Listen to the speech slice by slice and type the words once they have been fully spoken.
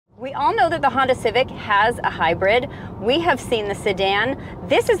We all know that the Honda Civic has a hybrid. We have seen the sedan.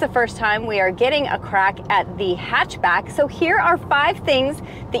 This is the first time we are getting a crack at the hatchback. So here are 5 things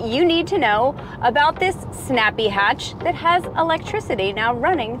that you need to know about this snappy hatch that has electricity now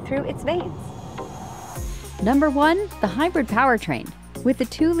running through its veins. Number 1, the hybrid powertrain. With the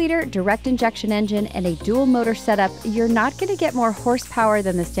 2-liter direct injection engine and a dual motor setup, you're not going to get more horsepower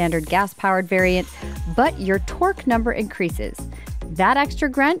than the standard gas-powered variant, but your torque number increases. That extra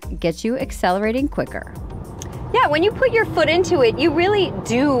grunt gets you accelerating quicker. Yeah, when you put your foot into it, you really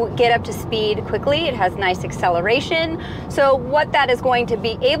do get up to speed quickly. It has nice acceleration. So what that is going to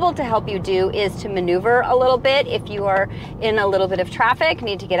be able to help you do is to maneuver a little bit if you are in a little bit of traffic,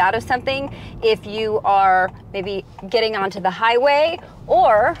 need to get out of something, if you are maybe getting onto the highway,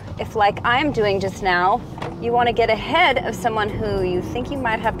 or if, like I'm doing just now, you want to get ahead of someone who you think you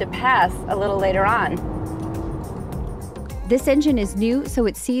might have to pass a little later on. This engine is new, so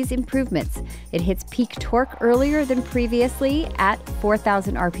it sees improvements. It hits peak torque earlier than previously at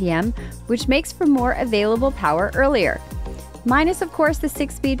 4,000 RPM, which makes for more available power earlier. Minus, of course, the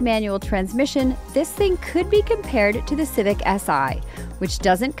 6-speed manual transmission, this thing could be compared to the Civic Si, which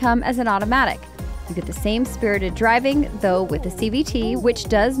doesn't come as an automatic. You get the same spirited driving, though with the CVT, which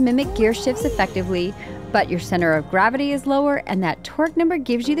does mimic gear shifts effectively, but your center of gravity is lower, and that torque number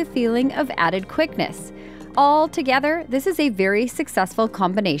gives you the feeling of added quickness. Altogether, this is a very successful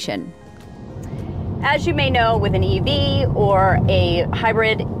combination. As you may know, with an EV or a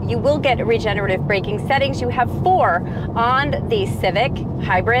hybrid, you will get regenerative braking settings. You have 4 on the Civic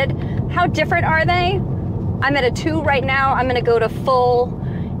hybrid. How different are they? I'm at a 2 right now. I'm gonna go to full.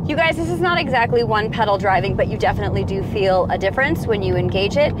 You guys, this is not exactly one pedal driving, but you definitely do feel a difference when you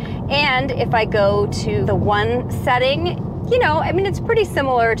engage it. And if I go to the 1 setting, you know, I mean, it's pretty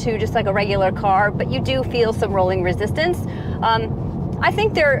similar to just like a regular car, but you do feel some rolling resistance. I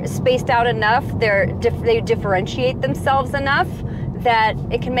think they're spaced out enough, they differentiate themselves enough that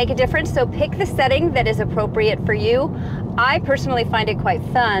it can make a difference. So pick the setting that is appropriate for you. I personally find it quite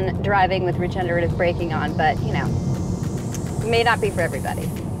fun driving with regenerative braking on, but you know, it may not be for everybody.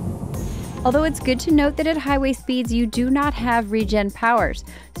 Although it's good to note that at highway speeds, you do not have regen powers,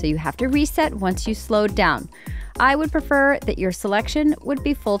 so you have to reset once you slowed down. I would prefer that your selection would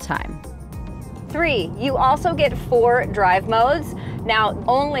be full-time. 3, you also get 4 drive modes, now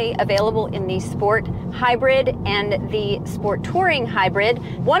only available in the Sport Hybrid and the Sport Touring Hybrid.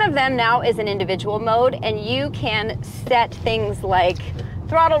 One of them now is an individual mode, and you can set things like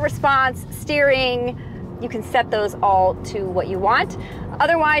throttle response, steering. You can set those all to what you want.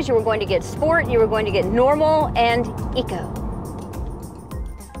 Otherwise, you are going to get Sport, you are going to get Normal, and Eco.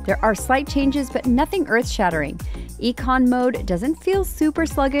 There are slight changes, but nothing earth-shattering. Econ mode doesn't feel super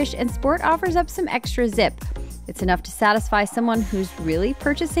sluggish, and Sport offers up some extra zip. It's enough to satisfy someone who's really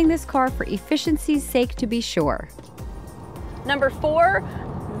purchasing this car for efficiency's sake, to be sure. Number 4,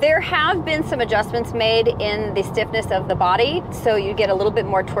 there have been some adjustments made in the stiffness of the body, so you get a little bit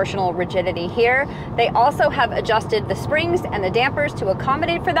more torsional rigidity here. They also have adjusted the springs and the dampers to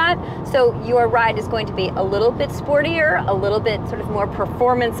accommodate for that, so your ride is going to be a little bit sportier, a little bit sort of more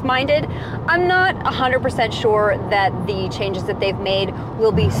performance-minded. I'm not 100% sure that the changes that they've made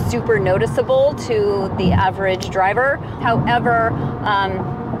will be super noticeable to the average driver. However,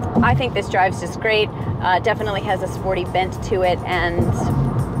 I think this drives just great. Definitely has a sporty bent to it, and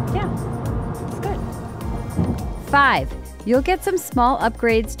yeah, it's good. 5, you'll get some small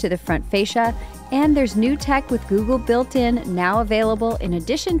upgrades to the front fascia, and there's new tech with Google built in, now available in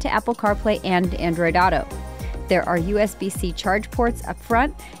addition to Apple CarPlay and Android Auto. There are USB-C charge ports up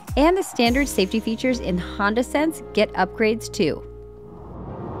front, and the standard safety features in Honda Sense get upgrades too.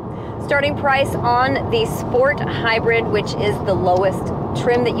 Starting price on the Sport Hybrid, which is the lowest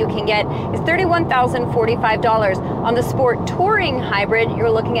trim that you can get, is $31,045. On the Sport Touring Hybrid, you're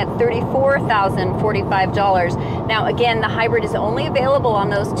looking at $34,045. Now again, the hybrid is only available on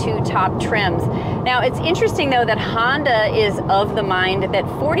those 2 top trims. Now it's interesting though that Honda is of the mind that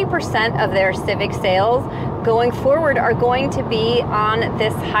 40% of their Civic sales going forward are going to be on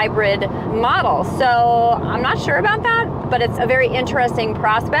this hybrid model. So I'm not sure about that, but it's a very interesting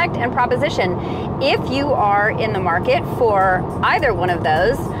prospect and proposition. If you are in the market for either one of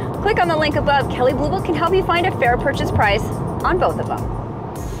those, click on the link above. Kelley Blue Book can help you find a fair purchase price on both of them.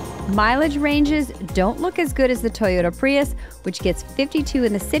 Mileage ranges don't look as good as the Toyota Prius, which gets 52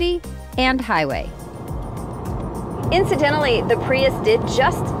 in the city and highway. Incidentally, the Prius did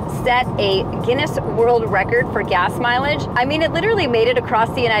just set a Guinness World Record for gas mileage. I mean, it literally made it across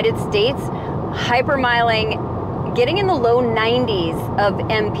the United States, hypermiling getting in the low 90s of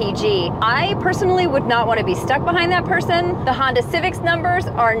MPG. I personally would not want to be stuck behind that person. The Honda Civic's numbers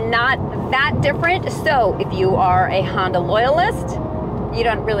are not that different, so if you are a Honda loyalist, you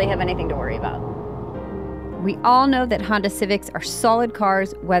don't really have anything to worry about. We all know that Honda Civics are solid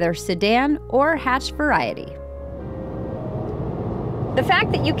cars, whether sedan or hatch variety. The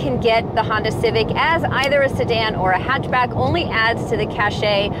fact that you can get the Honda Civic as either a sedan or a hatchback only adds to the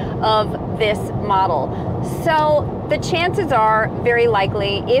cachet of this model. So the chances are very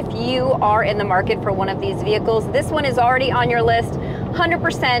likely, if you are in the market for one of these vehicles, this one is already on your list.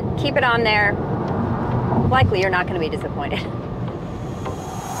 100%, keep it on there. Likely you're not going to be disappointed.